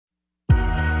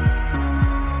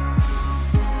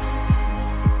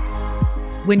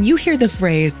When you hear the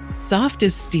phrase soft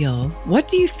as steel, what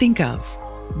do you think of?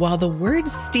 While the word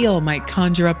steel might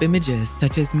conjure up images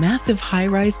such as massive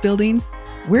high-rise buildings,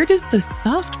 where does the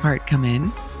soft part come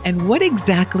in? And what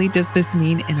exactly does this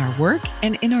mean in our work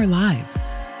and in our lives?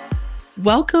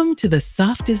 Welcome to the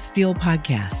Soft as Steel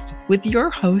podcast with your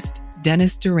host,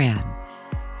 Dennis Duran,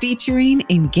 featuring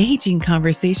engaging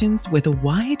conversations with a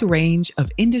wide range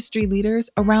of industry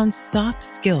leaders around soft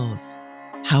skills,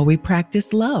 how we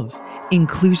practice love,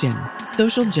 inclusion,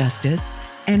 social justice,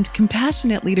 and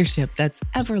compassionate leadership that's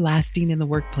everlasting in the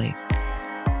workplace.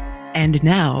 And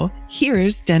now,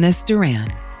 here's Dennis Duran.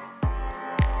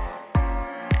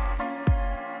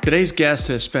 Today's guest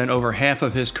has spent over half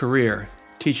of his career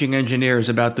teaching engineers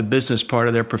about the business part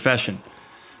of their profession,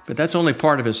 but that's only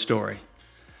part of his story.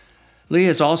 Lee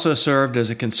has also served as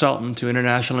a consultant to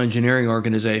international engineering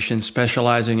organizations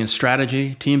specializing in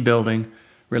strategy, team building,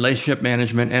 relationship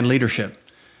management, and leadership.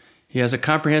 He has a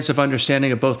comprehensive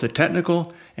understanding of both the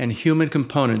technical and human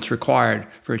components required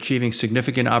for achieving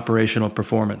significant operational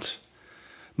performance.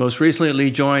 Most recently,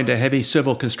 Lee joined a heavy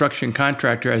civil construction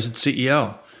contractor as its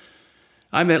CEO.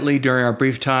 I met Lee during our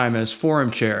brief time as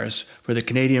forum chairs for the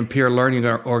Canadian peer learning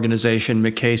organization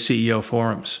McKay CEO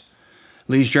Forums.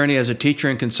 Lee's journey as a teacher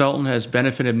and consultant has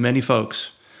benefited many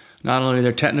folks, not only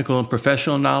their technical and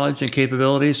professional knowledge and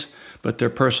capabilities, but their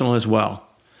personal as well,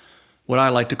 what I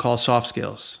like to call soft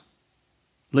skills.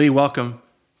 Lee, welcome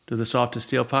to the Soft as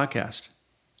Steel podcast.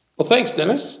 Well, thanks,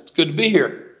 Dennis. It's good to be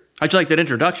here. How'd you like that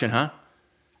introduction, huh?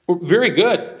 Very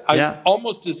good. Yeah.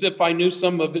 Almost as if I knew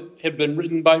some of it had been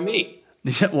written by me.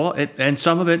 Yeah, well, and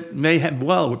some of it may have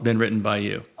well been written by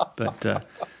you. But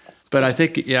I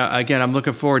think, again, I'm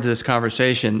looking forward to this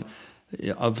conversation.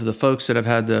 Of the folks that have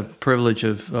had the privilege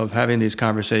of having these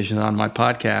conversations on my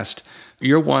podcast,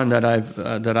 you're one that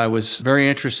I was very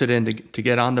interested in to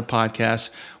get on the podcast.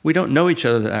 We don't know each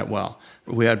other that well.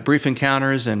 We had brief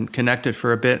encounters and connected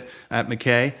for a bit at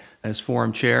McKay as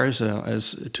forum chairs,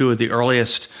 as two of the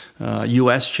earliest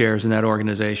U.S. chairs in that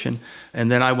organization. And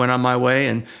then I went on my way,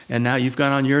 and now you've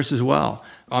gone on yours as well.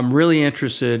 I'm really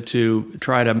interested to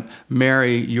try to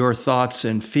marry your thoughts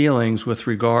and feelings with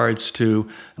regards to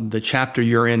the chapter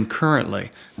you're in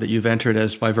currently, that you've entered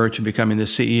as by virtue of becoming the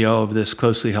CEO of this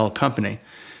closely held company.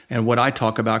 And what I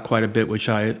talk about quite a bit, which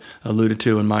I alluded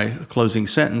to in my closing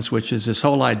sentence, which is this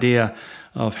whole idea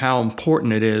of how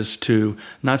important it is to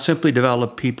not simply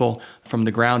develop people from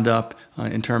the ground up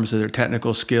in terms of their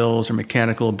technical skills or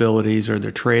mechanical abilities or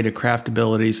their trade and craft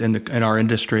abilities in our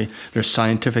industry, their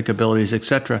scientific abilities,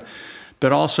 etc.,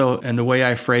 but also, and the way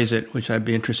I phrase it, which I'd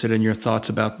be interested in your thoughts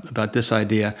about this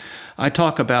idea, I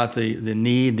talk about the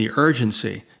need, the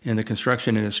urgency in the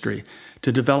construction industry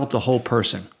to develop the whole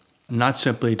person. Not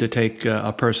simply to take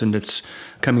a person that's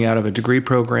coming out of a degree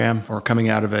program or coming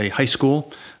out of a high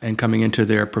school and coming into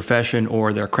their profession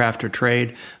or their craft or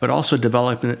trade, but also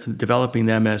developing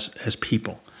them as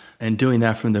people and doing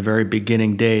that from the very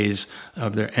beginning days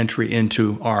of their entry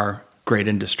into our great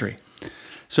industry.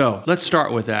 So let's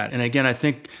start with that. And again, I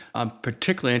think I'm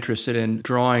particularly interested in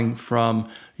drawing from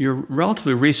your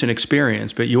relatively recent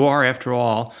experience, but you are, after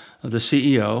all, the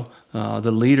CEO,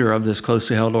 the leader of this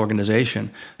closely held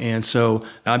organization. And so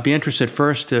I'd be interested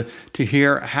first to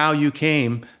hear how you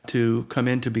came to come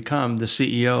in to become the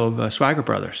CEO of Swagger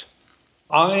Brothers.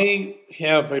 I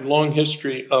have a long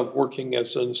history of working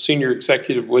as a senior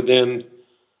executive within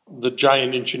the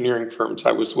giant engineering firms.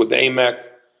 I was with AMEC,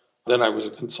 then I was a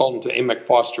consultant to AMEC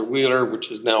Foster Wheeler, which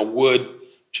is now Wood,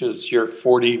 which is your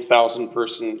 40,000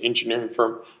 person engineering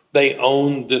firm. They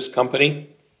own this company,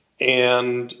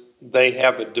 and they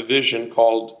have a division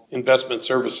called Investment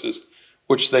Services,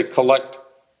 which they collect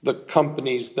the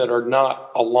companies that are not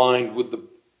aligned with the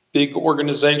big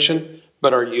organization,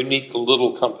 but are unique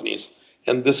little companies.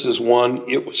 And this is one.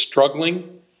 It was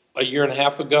struggling a year and a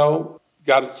half ago,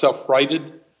 got itself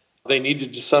righted. They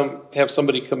needed to have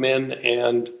somebody come in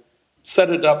and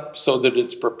set it up so that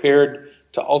it's prepared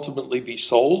to ultimately be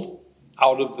sold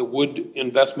out of the Wood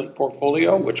investment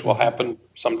portfolio, which will happen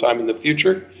sometime in the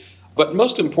future. But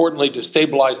most importantly, to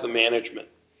stabilize the management.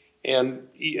 And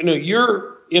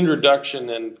your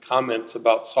introduction and comments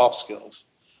about soft skills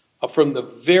from the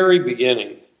very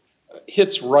beginning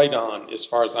hits right on as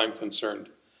far as I'm concerned.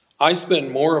 I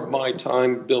spend more of my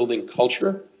time building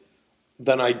culture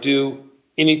than I do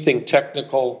anything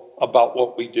technical about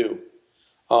what we do.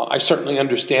 I certainly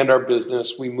understand our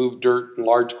business. We move dirt in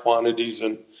large quantities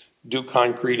and do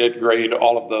concrete at grade,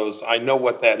 all of those. I know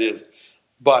what that is.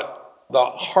 But the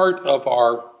heart of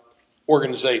our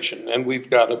organization, and we've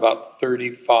got about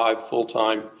 35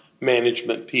 full-time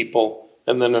management people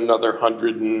and then another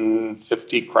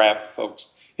 150 craft folks.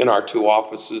 in our two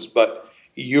offices. But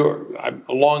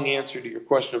a long answer to your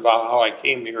question about how I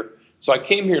came here. So I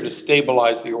came here to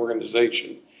stabilize the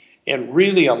organization and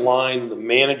really align the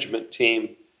management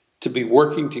team to be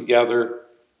working together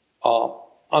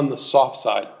on the soft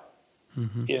side.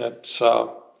 Mm-hmm. It's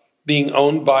being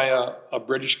owned by a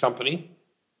British company,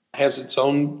 has its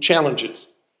own challenges,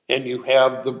 and you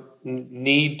have the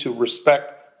need to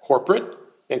respect corporate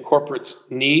and corporate's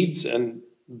needs and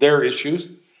their issues,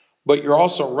 but you're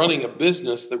also running a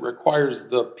business that requires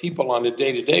the people on a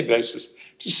day-to-day basis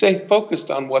to stay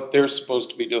focused on what they're supposed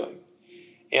to be doing.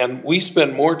 And we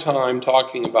spend more time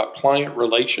talking about client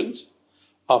relations,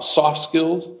 soft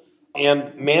skills,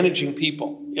 and managing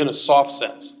people in a soft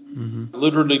sense,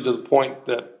 literally to the point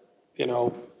that,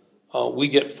 we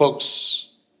get folks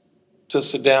to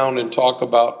sit down and talk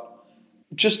about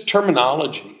just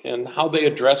terminology and how they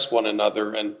address one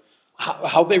another and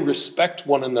how they respect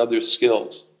one another's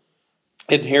skills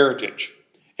and heritage.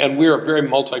 And we're a very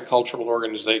multicultural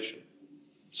organization.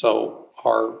 So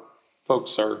our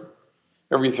folks are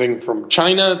everything from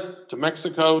China to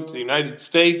Mexico to the United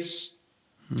States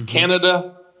to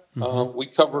Canada. We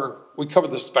cover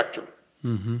the spectrum.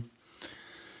 Mm-hmm.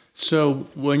 So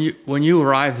when you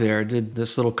arrived there, did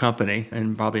this little company,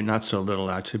 and probably not so little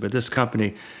actually, but this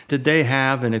company, did they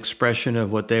have an expression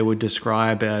of what they would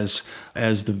describe as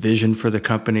the vision for the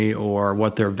company or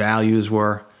what their values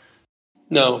were?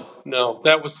 No.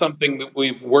 That was something that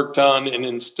we've worked on in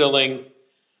instilling.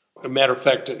 A matter of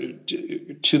fact,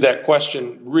 to that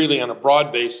question, really on a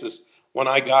broad basis, when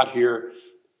I got here,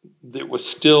 it was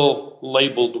still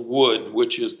labeled Wood,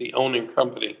 which is the owning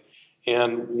company.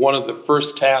 And one of the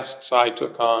first tasks I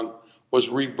took on was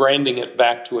rebranding it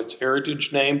back to its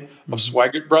heritage name of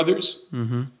Swaggart Brothers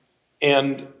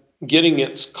and getting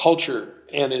its culture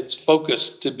and its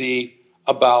focus to be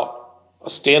about a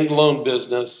standalone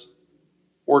business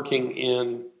working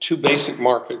in two basic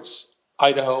markets,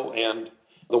 Idaho and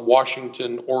the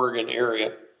Washington, Oregon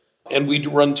area. And we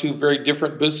run two very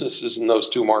different businesses in those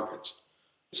two markets.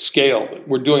 Scale,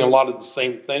 we're doing a lot of the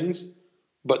same things,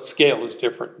 but scale is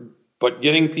different. But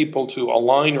getting people to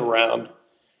align around,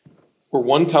 we're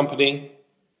one company,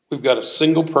 we've got a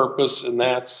single purpose, and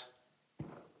that's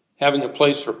having a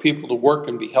place for people to work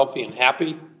and be healthy and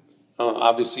happy.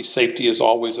 Obviously, safety is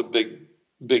always a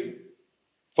big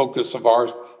focus of ours,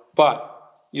 but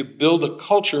you build a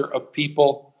culture of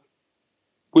people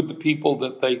with the people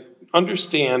that they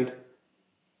understand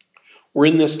we're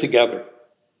in this together.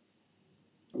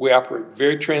 We operate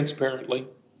very transparently.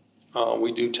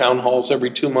 We do town halls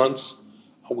every 2 months.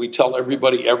 We tell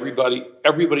everybody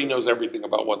knows everything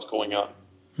about what's going on,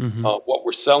 what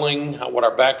we're selling, what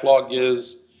our backlog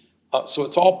is. So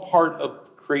it's all part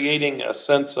of creating a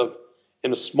sense of,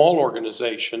 in a small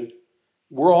organization,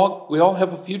 we all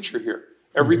have a future here.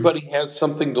 Everybody has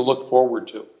something to look forward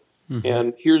to.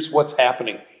 And here's what's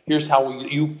happening. Here's how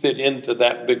you fit into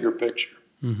that bigger picture.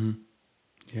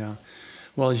 Yeah.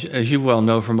 Well, as you well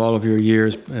know from all of your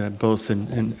years, both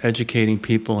in educating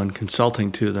people and consulting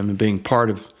to them and being part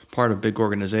of big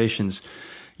organizations,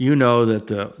 you know that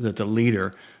the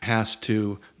leader has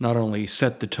to not only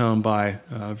set the tone by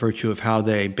virtue of how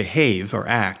they behave or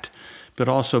act, but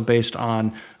also based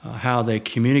on how they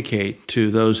communicate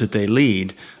to those that they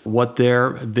lead, what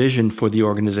their vision for the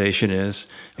organization is,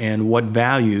 and what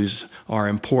values are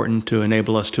important to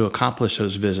enable us to accomplish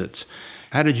those visits.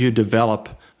 How did you develop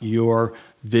your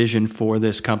vision for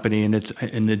this company and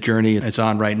in the journey it's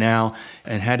on right now?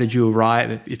 And how did you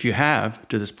arrive, if you have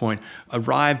to this point,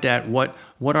 arrived at what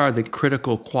are the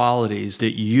critical qualities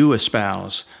that you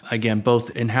espouse, again,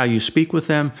 both in how you speak with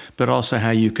them, but also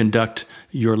how you conduct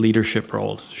your leadership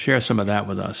roles? Share some of that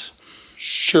with us.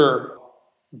 Sure.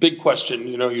 Big question.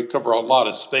 You cover a lot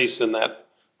of space in that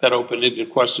open-ended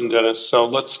question, Dennis. So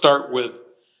let's start with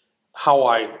how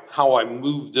I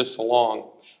moved this along.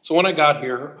 So when I got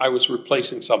here, I was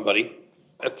replacing somebody.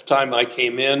 At the time I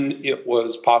came in, it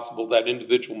was possible that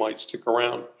individual might stick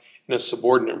around in a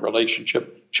subordinate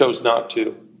relationship, chose not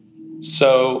to.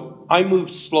 So I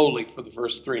moved slowly for the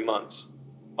first 3 months,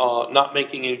 not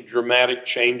making any dramatic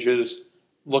changes,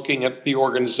 looking at the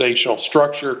organizational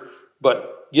structure,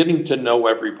 but getting to know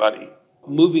everybody.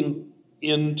 Moving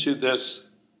into this,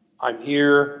 I'm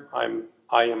here,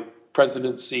 I am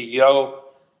president, CEO,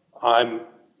 I'm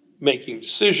making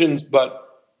decisions, but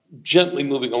gently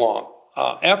moving along.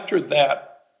 After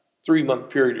that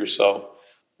 3-month period or so,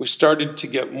 we started to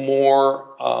get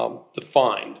more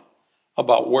defined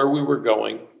about where we were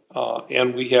going,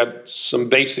 and we had some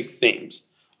basic themes.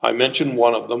 I mentioned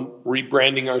one of them,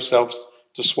 rebranding ourselves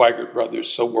to Swaggart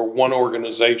Brothers. So we're one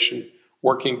organization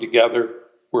working together.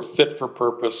 We're fit for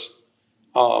purpose.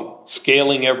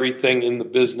 scaling everything in the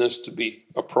business to be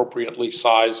appropriately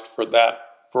sized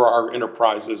for our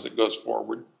enterprise as it goes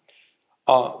forward.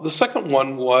 The second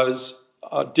one was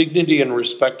dignity and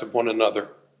respect of one another.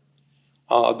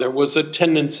 There was a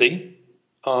tendency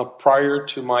prior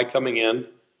to my coming in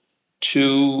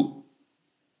to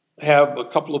have a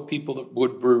couple of people that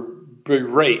would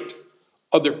berate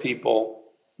other people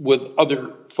with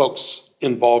other folks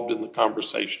involved in the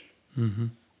conversation. Mm-hmm.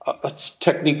 That's a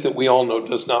technique that we all know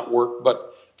does not work,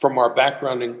 but from our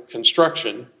background in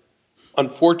construction,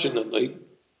 unfortunately,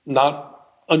 not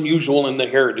unusual in the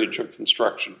heritage of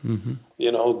construction. Mm-hmm.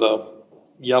 The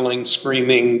yelling,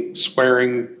 screaming,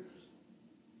 swearing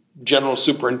general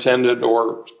superintendent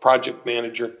or project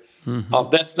manager.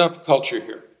 Mm-hmm. That's not the culture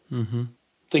here. Mm-hmm.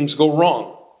 Things go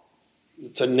wrong.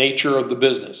 It's a nature of the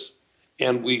business.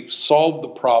 And we solve the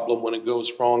problem when it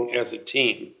goes wrong as a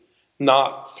team,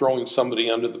 not throwing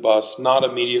somebody under the bus, not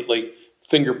immediately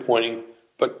finger pointing,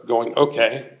 but going,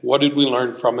 okay, what did we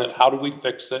learn from it? How do we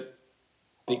fix it?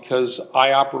 Because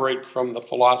I operate from the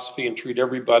philosophy and treat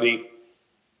everybody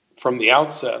from the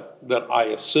outset that I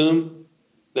assume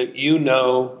that you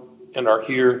know and are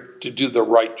here to do the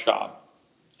right job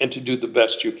and to do the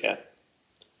best you can.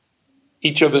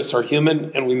 Each of us are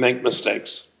human and we make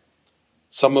mistakes.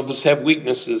 Some of us have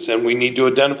weaknesses and we need to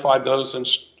identify those and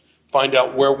find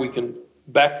out where we can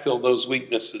backfill those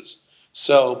weaknesses.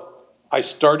 So I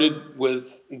started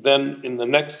with then in the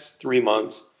next 3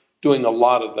 months doing a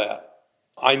lot of that.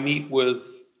 I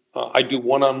do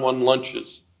one-on-one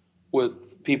lunches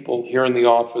with people here in the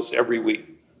office every week,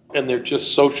 and they're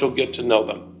just social get to know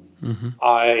them. Mm-hmm.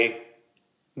 I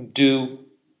do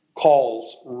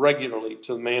calls regularly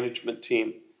to the management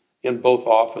team in both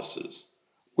offices.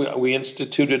 We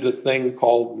instituted a thing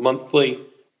called monthly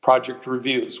project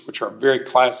reviews, which are very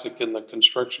classic in the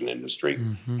construction industry,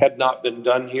 mm-hmm. had not been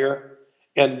done here,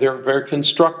 and they're very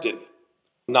constructive,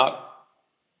 not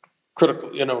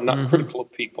critical, not mm-hmm. critical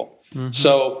of people. Mm-hmm.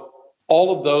 So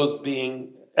all of those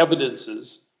being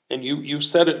evidences, and you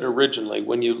said it originally,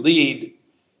 when you lead,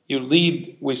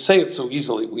 we say it so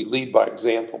easily, we lead by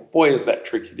example. Boy, is that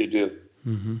tricky to do.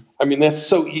 Mm-hmm. I mean, that's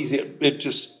so easy. It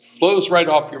just flows right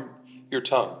off your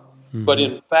tongue. Mm-hmm. But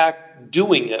in fact,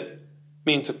 doing it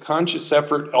means a conscious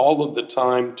effort all of the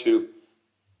time to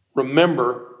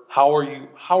remember how are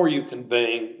you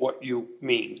conveying what you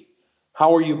mean?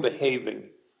 How are you behaving?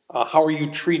 How are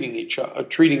you treating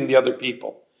the other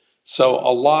people? So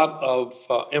a lot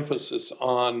of emphasis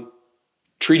on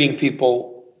treating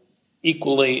people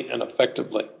equally and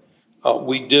effectively.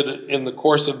 We did it in the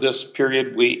course of this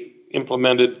period. We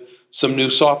implemented some new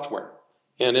software.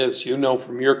 And as you know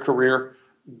from your career,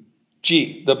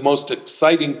 the most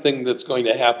exciting thing that's going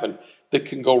to happen that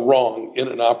can go wrong in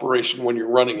an operation when you're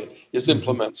running it is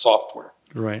implement software.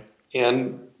 Right.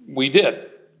 And we did.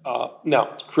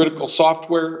 Now, it's critical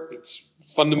software. It's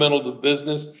fundamental to the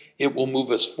business. It will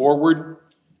move us forward.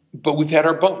 But we've had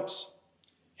our bumps.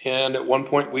 And at one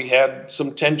point, we had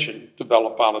some tension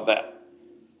develop out of that.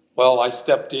 Well, I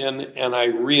stepped in and I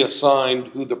reassigned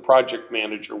who the project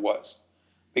manager was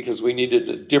because we needed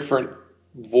a different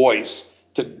voice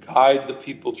to guide the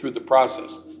people through the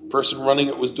process. The person running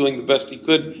it was doing the best he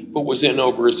could, but was in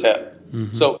over his head.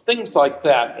 Mm-hmm. So things like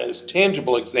that as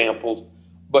tangible examples.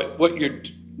 But what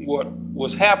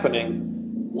was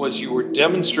happening was you were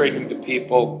demonstrating to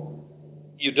people,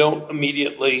 you don't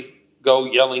immediately go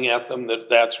yelling at them that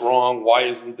that's wrong, why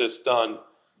isn't this done?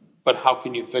 But how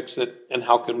can you fix it, and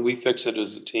how can we fix it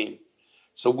as a team?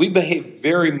 So we behave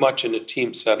very much in a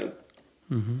team setting.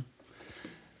 Mm-hmm.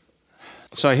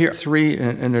 So I hear three,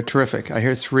 and they're terrific. I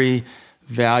hear three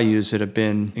values that have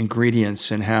been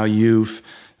ingredients in how you've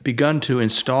begun to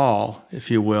install,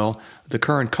 if you will, the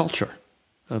current culture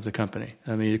of the company.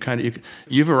 I mean,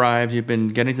 you've arrived, you've been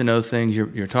getting to know things,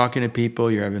 you're talking to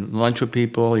people, you're having lunch with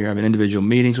people, you're having individual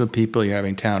meetings with people, you're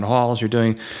having town halls, you're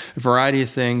doing a variety of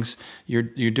things, you're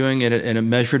doing it in a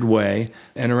measured way.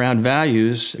 And around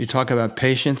values, you talk about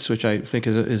patience, which I think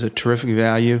is a terrific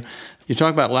value. You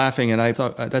talk about laughing, and I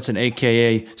thought that's an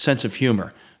AKA sense of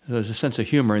humor. There's a sense of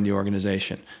humor in the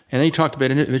organization. And then you talked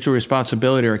about individual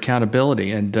responsibility or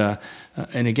accountability. And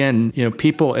again,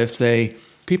 people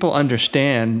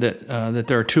understand that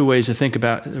there are two ways to think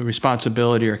about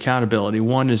responsibility or accountability.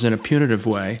 One is in a punitive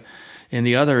way, and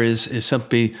the other is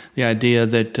simply the idea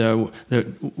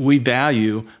that we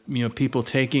value people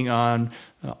taking on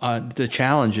the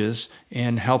challenges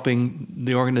and helping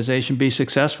the organization be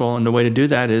successful. And the way to do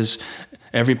that is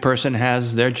every person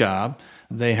has their job.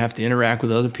 They have to interact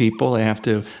with other people. They have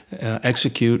to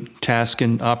execute tasks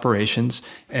and operations.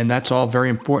 And that's all very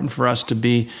important for us to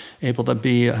be able to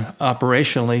be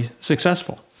operationally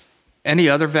successful. Any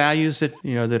other values that,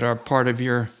 that are part of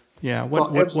your,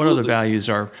 what other values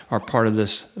are part of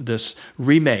this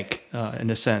remake, in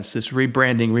a sense, this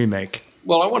rebranding remake?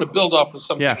 Well, I want to build off of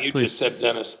something you please. just said,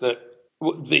 Dennis, that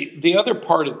the other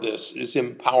part of this is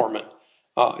empowerment.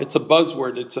 It's a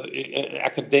buzzword. It's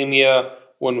academia.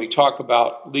 When we talk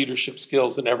about leadership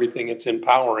skills and everything, it's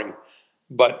empowering,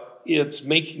 but it's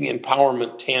making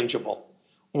empowerment tangible.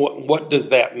 What does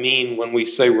that mean when we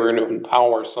say we're going to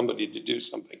empower somebody to do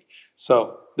something?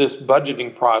 So this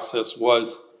budgeting process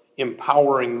was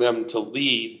empowering them to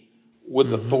lead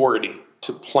with authority,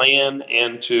 to plan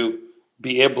and to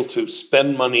be able to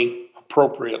spend money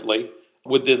appropriately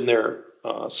within their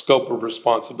scope of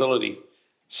responsibility.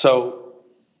 So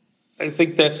I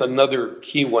think that's another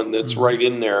key one that's right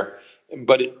in there,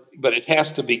 but it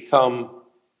has to become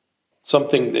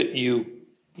something that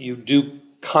you do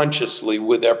consciously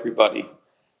with everybody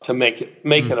to make it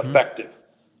effective.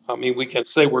 I mean, we can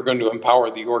say we're going to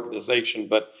empower the organization,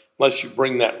 but unless you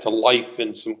bring that to life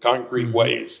in some concrete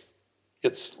ways,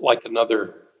 it's like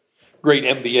another great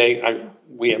MBA.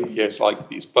 We MBAs like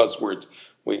these buzzwords.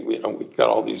 We've got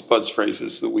all these buzz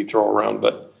phrases that we throw around,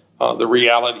 but the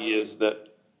reality is that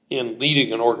in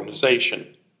leading an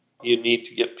organization, you need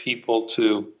to get people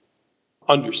to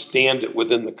understand it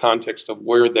within the context of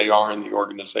where they are in the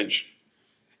organization.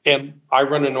 And I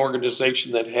run an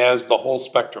organization that has the whole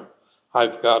spectrum.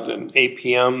 I've got an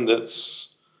APM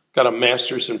that's got a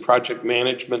master's in project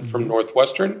management from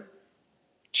Northwestern,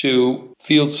 to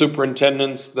field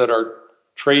superintendents that are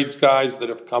trades guys that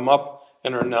have come up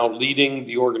and are now leading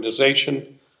the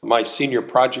organization. My senior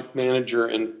project manager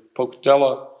in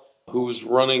Pocatello, who's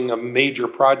running a major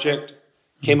project,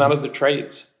 came out of the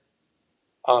trades.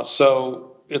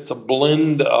 So it's a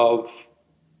blend of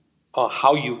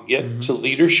how you get to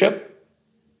leadership.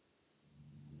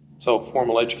 So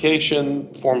formal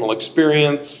education, formal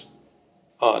experience,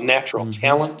 natural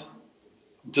talent,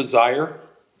 desire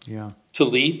to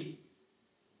lead,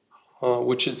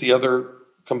 which is the other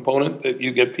component that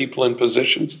you get people in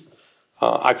positions.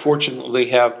 I fortunately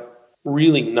have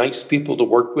really nice people to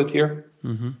work with here,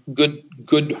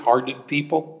 good-hearted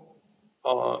people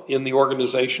in the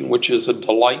organization, which is a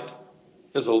delight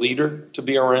as a leader to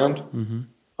be around.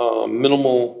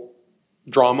 Minimal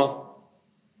drama.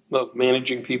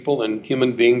 Managing people and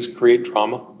human beings create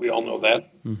drama. We all know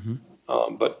that.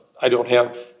 But I don't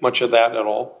have much of that at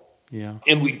all.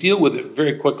 And we deal with it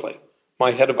very quickly.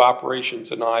 My head of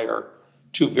operations and I are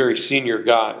two very senior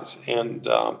guys, and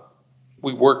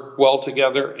we work well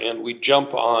together, and we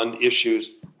jump on issues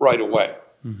right away.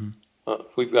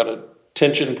 If we've got a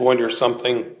tension point or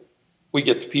something, we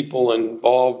get the people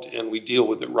involved and we deal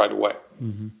with it right away.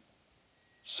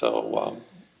 So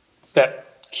that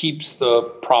keeps the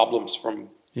problems from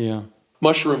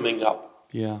mushrooming up.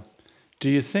 Do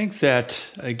you think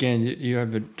that, again, you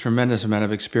have a tremendous amount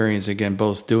of experience, again,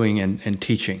 both doing and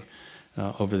teaching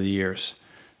over the years.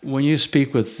 When you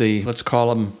speak with let's call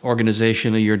them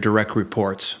organizationally, your direct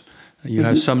reports, you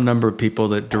have some number of people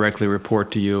that directly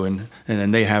report to you, and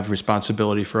then they have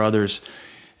responsibility for others.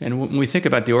 And when we think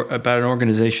about an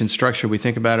organization structure, we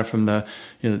think about it from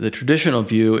the traditional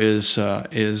view is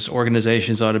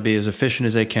organizations ought to be as efficient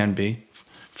as they can be,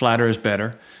 flatter is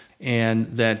better, and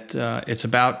that it's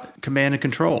about command and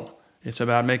control. It's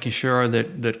about making sure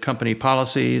that company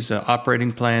policies,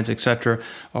 operating plans, et cetera,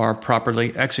 are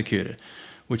properly executed,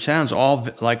 which sounds all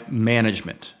like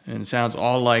management, and it sounds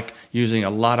all like using a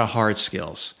lot of hard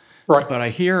skills. Right. But I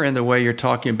hear in the way you're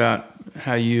talking about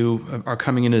how you are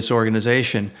coming into this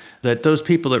organization, that those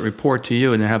people that report to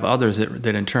you and have others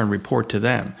that in turn report to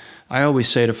them. I always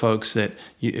say to folks that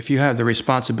if you have the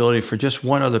responsibility for just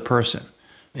one other person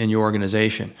in your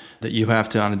organization, that you have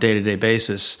to, on a day-to-day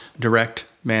basis, direct,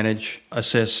 manage,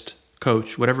 assist,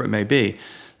 coach, whatever it may be,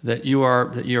 that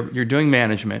you're doing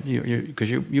management, because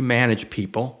you manage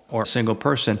people or a single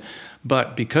person.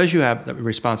 But because you have the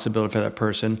responsibility for that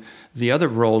person, the other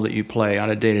role that you play on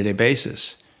a day-to-day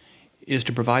basis is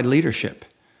to provide leadership.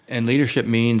 And leadership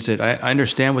means that I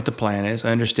understand what the plan is,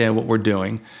 I understand what we're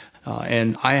doing,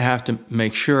 and I have to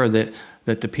make sure that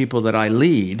the people that I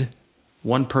lead,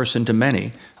 one person to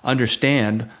many,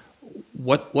 understand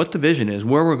what the vision is,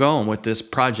 where we're going with this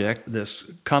project, this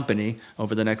company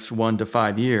over the next 1 to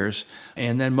 5 years.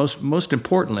 And then most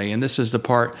importantly, and this is the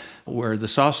part where the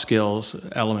soft skills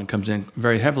element comes in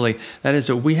very heavily, that is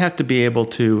that we have to be able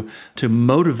to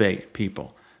motivate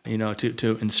people,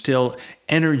 to instill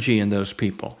energy in those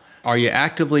people, Are you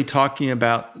actively talking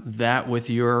about that with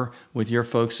your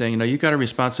folks, saying, you've got a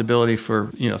responsibility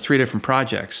for 3 different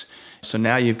projects? So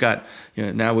now you've got,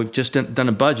 now we've just done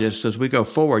a budget. So as we go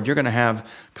forward, you're going to have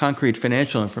concrete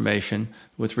financial information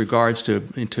with regards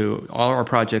to all our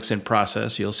projects in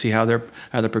process. You'll see how they're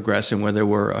progressing, whether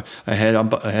we're ahead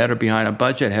or behind on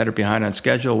budget, ahead or behind on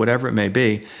schedule, whatever it may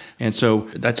be. And so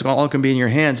that's all can be in your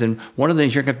hands. And one of the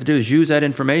things you're going to have to do is use that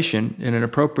information in an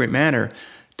appropriate manner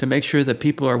to make sure that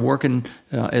people are working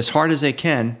as hard as they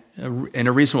can in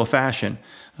a reasonable fashion,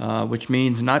 which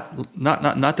means not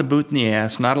the boot in the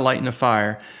ass, not a light in the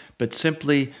fire, but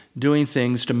simply doing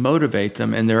things to motivate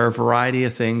them. And there are a variety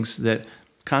of things that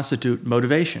constitute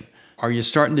motivation. Are you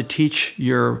starting to teach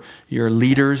your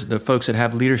leaders, the folks that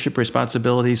have leadership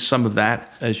responsibilities, some of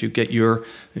that as you get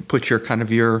put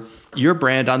your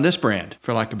brand on this brand,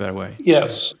 for lack of a better way?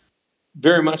 Yes,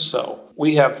 very much so.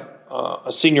 We have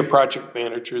a senior project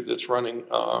manager that's running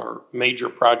our major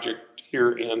project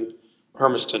here in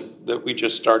Hermiston that we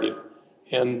just started.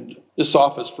 And this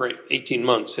office for 18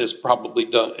 months has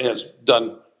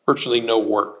done virtually no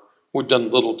work. We've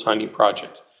done little tiny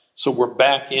projects. So we're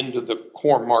back into the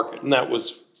core market. And that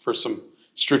was for some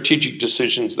strategic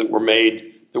decisions that were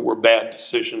made that were bad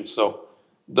decisions. So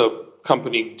the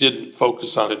company didn't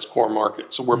focus on its core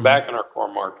market. So we're back in our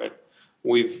core market.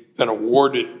 We've been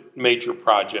awarded major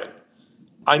project.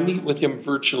 I meet with him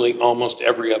virtually almost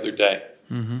every other day.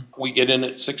 We get in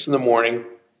at 6 a.m,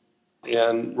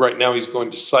 and right now he's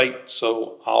going to site,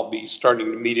 so I'll be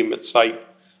starting to meet him at site.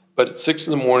 But at 6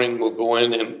 a.m, we'll go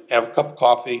in and have a cup of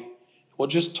coffee. We'll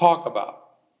just talk about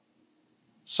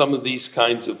some of these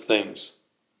kinds of things,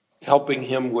 helping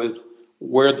him with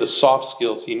where the soft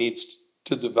skills he needs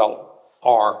to develop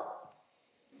are,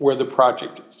 where the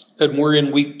project is. And we're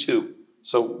in week 2.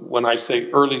 So when I say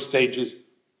early stages,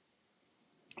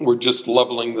 we're just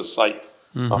leveling the site,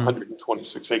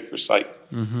 126 acre site.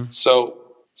 So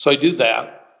I do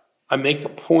that. I make a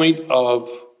point of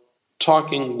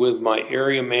talking with my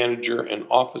area manager and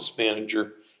office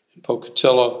manager in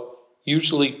Pocatello,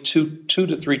 usually two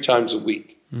to 3 times a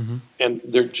week. And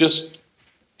they're just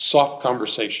soft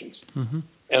conversations.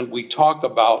 And we talk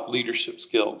about leadership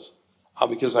skills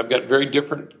because I've got very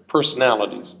different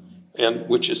personalities, and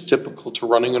which is typical to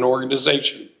running an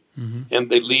organization. And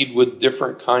they lead with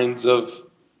different kinds of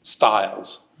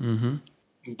styles.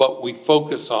 But we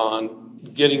focus on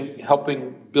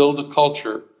helping build a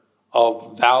culture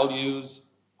of values,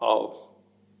 of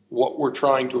what we're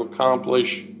trying to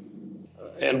accomplish.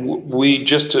 And we,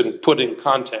 just to put in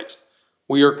context,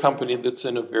 we are a company that's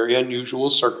in a very unusual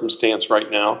circumstance right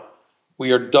now.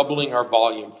 We are doubling our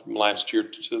volume from last year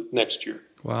to next year.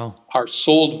 Wow. Our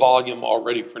sold volume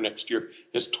already for next year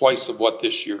is twice of what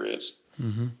this year is.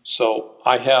 So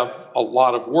I have a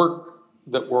lot of work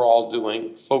that we're all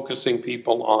doing, focusing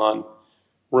people on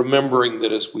remembering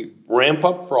that as we ramp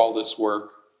up for all this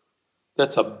work,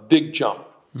 that's a big jump,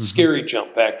 scary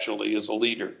jump actually as a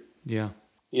leader. Yeah.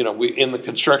 We in the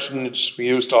construction industry, we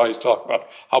used to always talk about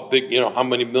how big, how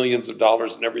many millions of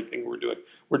dollars and everything we're doing.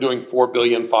 We're doing 4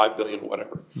 billion, 5 billion,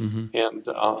 whatever. And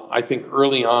I think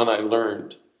early on I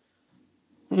learned,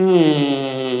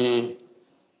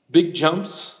 big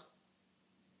jumps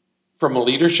from a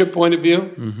leadership point of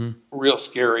view, real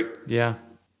scary. Yeah.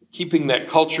 Keeping that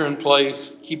culture in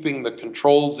place, keeping the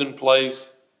controls in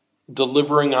place,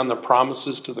 delivering on the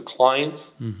promises to the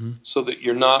clients, so that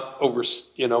you're not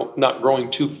not growing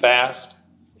too fast.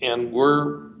 And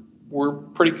we're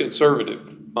pretty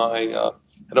conservative. My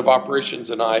head of operations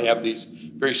and I have these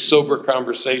very sober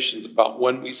conversations about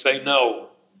when we say no,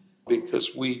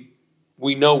 because we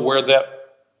know where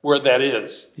that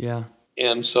is. Yeah.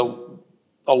 And so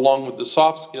along with the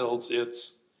soft skills,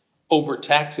 it's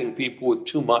overtaxing people with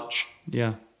too much.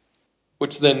 Yeah.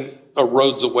 Which then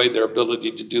erodes away their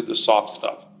ability to do the soft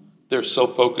stuff. They're so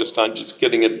focused on just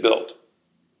getting it built.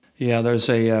 Yeah, there's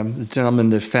a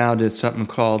gentleman that founded something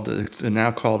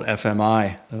now called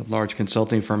FMI, a large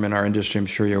consulting firm in our industry. I'm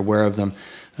sure you're aware of them.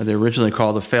 They originally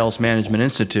called the Fales Management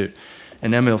Institute.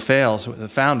 And Emil Fales, the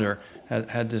founder,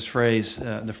 had this phrase.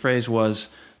 The phrase was,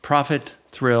 "Profit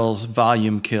thrills,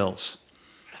 volume kills."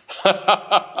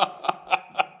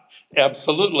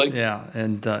 Absolutely. Yeah,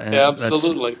 and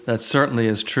absolutely, that certainly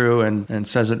is true, and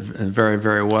says it very,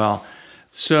 very well.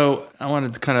 So I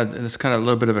wanted to it's kind of a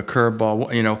little bit of a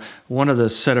curveball. One of the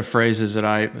set of phrases that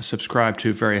I subscribe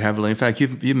to very heavily. In fact,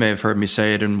 you may have heard me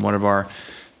say it in one of our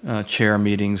chair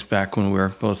meetings back when we were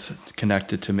both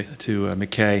connected to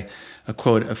McKay. A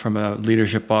quote from a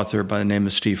leadership author by the name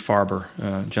of Steve Farber,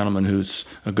 a gentleman who's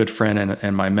a good friend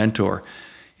and my mentor.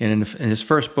 And in his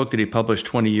first book that he published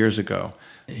 20 years ago,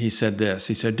 he said this.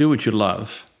 He said, "Do what you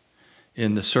love,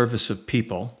 in the service of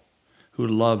people who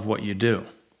love what you do.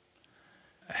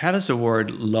 How does the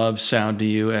word love sound to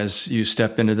you as you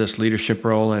step into this leadership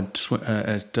role at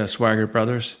Swaggart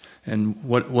Brothers? And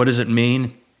what does it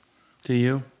mean to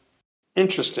you?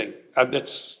 Interesting.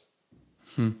 It's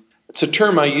a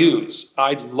term I use.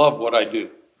 I love what I do.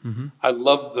 Mm-hmm. I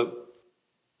love the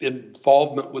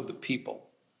involvement with the people.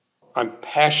 I'm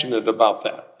passionate about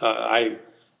that.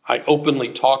 I openly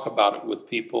talk about it with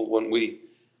people when we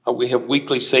have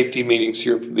weekly safety meetings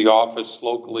here from the office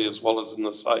locally as well as in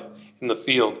the site in the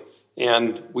field,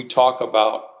 and we talk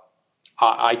about.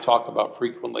 I talk about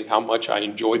frequently how much I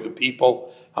enjoy the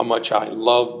people, how much I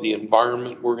love the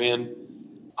environment we're in.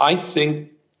 I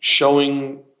think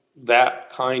showing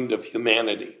that kind of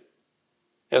humanity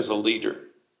as a leader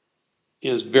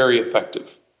is very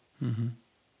effective. Mm-hmm.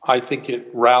 I think it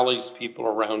rallies people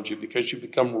around you because you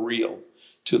become real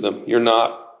to them. You're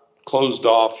not closed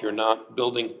off. You're not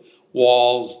building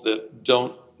walls that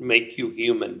don't make you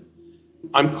human.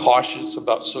 I'm cautious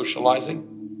about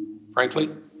socializing, frankly,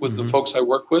 with the folks I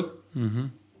work with. Mm-hmm.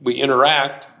 We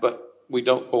interact, but we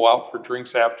don't go out for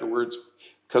drinks afterwards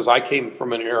because I came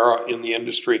from an era in the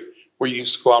industry where you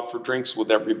used to go out for drinks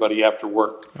with everybody after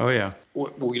work. Oh, yeah.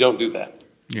 We don't do that.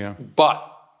 Yeah.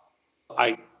 But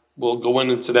I will go in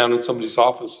and sit down in somebody's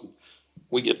office and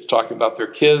we get to talk about their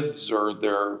kids or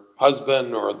their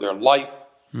husband or their life.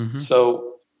 Mm-hmm.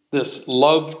 So this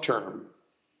love term,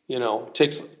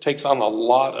 takes on a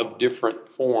lot of different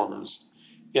forms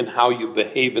in how you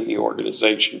behave in the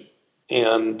organization.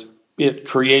 And it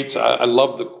creates, I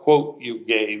love the quote you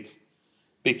gave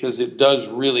because it does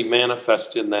really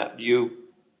manifest in that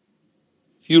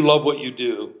if you love what you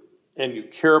do and you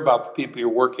care about the people you're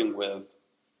working with,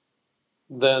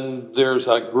 then there's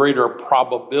a greater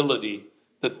probability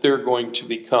that they're going to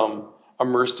become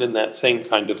immersed in that same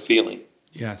kind of feeling.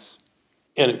 Yes.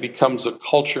 And it becomes a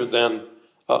culture then,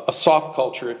 a soft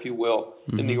culture, if you will,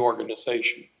 in the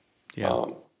organization. Yeah.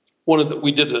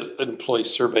 We did an employee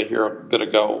survey here a bit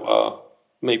ago,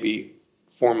 maybe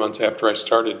 4 months after I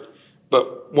started.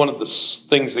 But one of the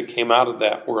things that came out of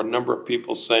that were a number of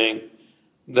people saying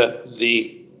that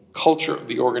the culture of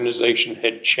the organization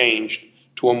had changed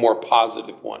to a more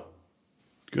positive one.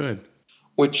 Good.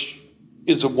 Which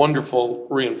is a wonderful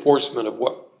reinforcement of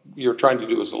what you're trying to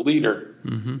do as a leader.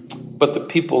 Mm-hmm. But the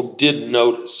people did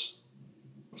notice.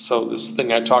 So this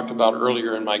thing I talked about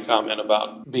earlier in my comment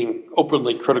about being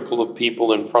openly critical of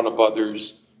people in front of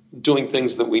others, doing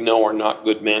things that we know are not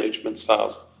good management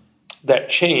styles, that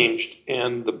changed,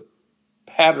 and the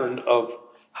pattern of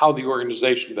how the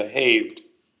organization behaved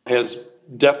has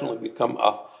definitely become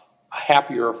a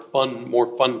happier,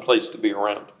 more fun place to be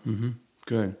around. Mm-hmm.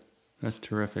 Good. That's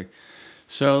terrific.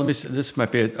 So this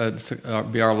might be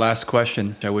be our last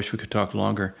question. I wish we could talk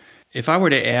longer. If I were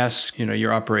to ask,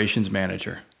 your operations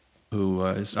manager, who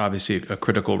is obviously a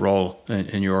critical role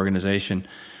in your organization,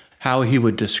 how he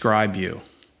would describe you,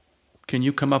 can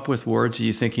you come up with words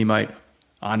you think he might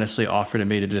honestly offer to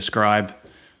me to describe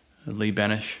Lee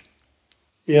Benish?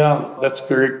 Yeah, that's a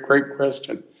great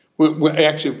question.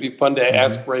 Actually, it would be fun to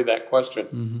ask Ray that question.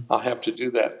 Mm-hmm. I'll have to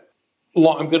do that.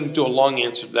 I'm going to do a long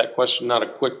answer to that question, not a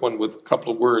quick one with a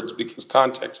couple of words, because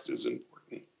context is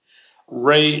important.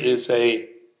 Ray is a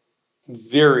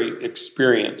very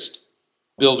experienced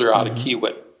builder out of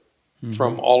Kiewit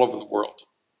from all over the world.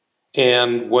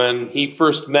 And when he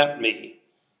first met me,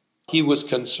 he was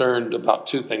concerned about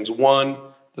two things. One,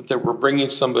 that they were bringing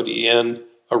somebody in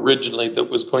originally that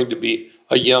was going to be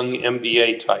a young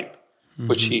MBA type,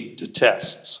 which he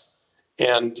detests.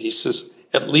 And he says,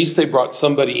 at least they brought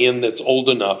somebody in that's old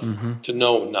enough to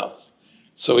know enough.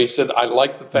 So he said, I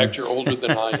like the fact you're older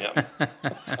than I am.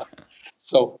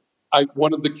 So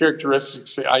one of the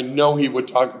characteristics I know he would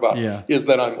talk about is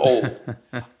that I'm old.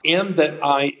 And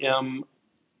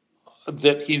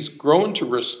that he's grown to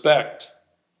respect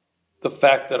the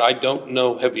fact that I don't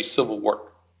know heavy civil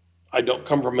work. I don't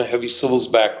come from a heavy civils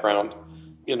background.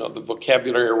 The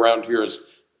vocabulary around here is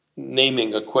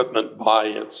naming equipment by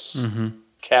its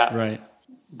cat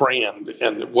brand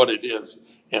and what it is.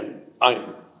 And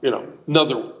I'm,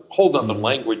 whole other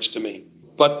language to me.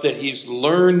 But that he's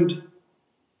learned,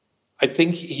 I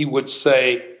think he would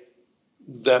say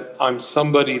that I'm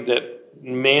somebody that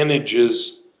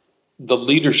manages the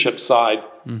leadership side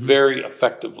very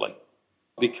effectively,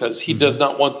 because he does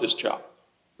not want this job.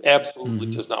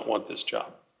 Absolutely does not want this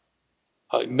job.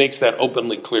 He makes that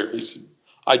openly clear. He said,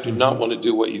 I do not want to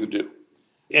do what you do.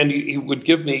 And he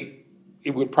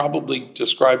would probably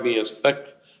describe me as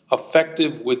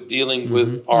effective with dealing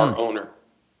with our owner.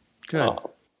 Good.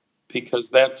 Because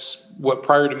that's what,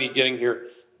 prior to me getting here,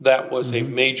 that was a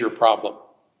major problem.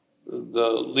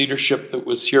 the leadership that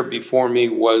was here before me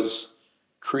was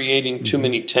creating too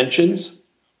many tensions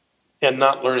and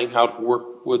not learning how to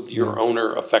work with your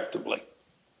owner effectively,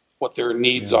 what their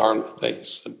needs are and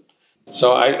things. And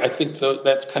so I think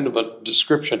that's kind of a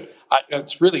description.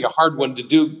 It's really a hard one to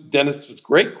do, Dennis. It's a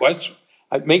great question.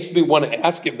 It makes me want to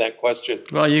ask him that question.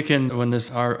 Well, you can, when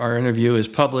our interview is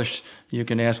published, you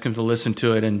can ask him to listen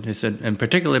to it, and he said, and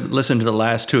particularly listen to the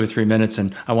last 2 or 3 minutes,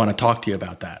 and I want to talk to you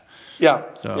about that. Yeah.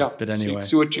 But anyway,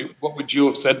 see what would you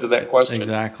have said to that question?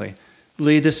 Exactly.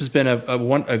 Lee, this has been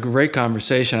a great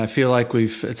conversation. I feel like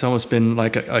it's almost been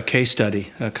like a case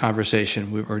study, a conversation.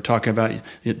 We were talking about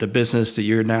the business that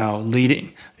you're now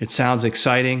leading. It sounds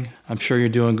exciting. I'm sure you're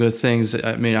doing good things.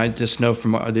 I mean, I just know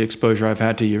from the exposure I've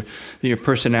had to you that your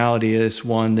personality is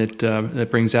one that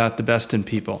brings out the best in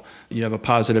people. You have a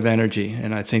positive energy,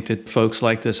 and I think that folks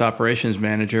like this operations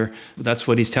manager, that's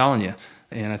what he's telling you.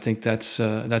 And I think that's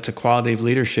a quality of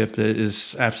leadership that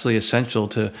is absolutely essential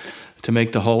to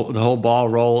make the whole ball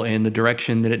roll in the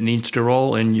direction that it needs to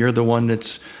roll, and you're the one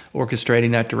that's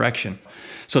orchestrating that direction.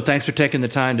 So thanks for taking the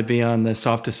time to be on the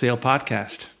Soft to Steel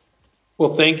podcast.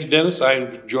 Well, thank you, Dennis. I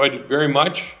enjoyed it very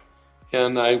much,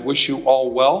 and I wish you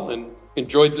all well and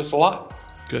enjoyed this a lot.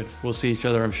 Good. We'll see each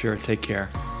other, I'm sure. Take care.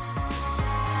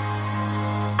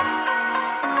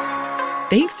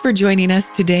 Thanks for joining us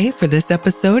today for this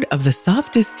episode of the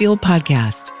Soft to Steel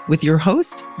podcast with your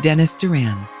host, Dennis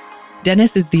Duran.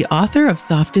 Dennis is the author of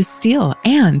Soft as Steel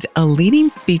and a leading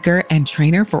speaker and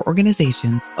trainer for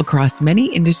organizations across many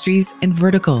industries and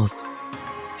verticals.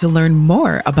 To learn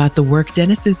more about the work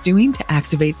Dennis is doing to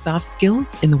activate soft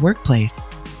skills in the workplace,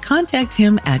 contact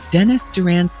him at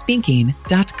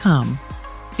DennisDuranSpeaking.com.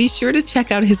 Be sure to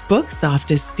check out his book, Soft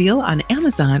as Steel, on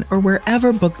Amazon or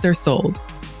wherever books are sold.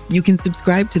 You can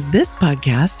subscribe to this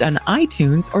podcast on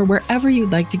iTunes or wherever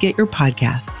you'd like to get your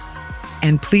podcasts.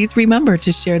 And please remember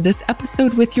to share this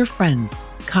episode with your friends,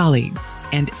 colleagues,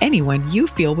 and anyone you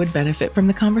feel would benefit from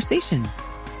the conversation.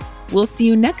 We'll see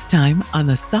you next time on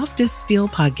the Soft as Steel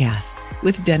podcast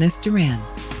with Dennis Duran.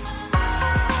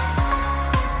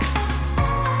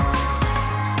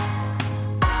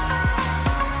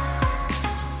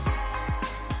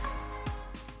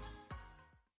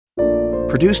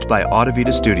 Produced by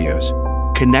Audivita Studios.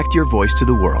 Connect your voice to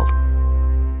the world.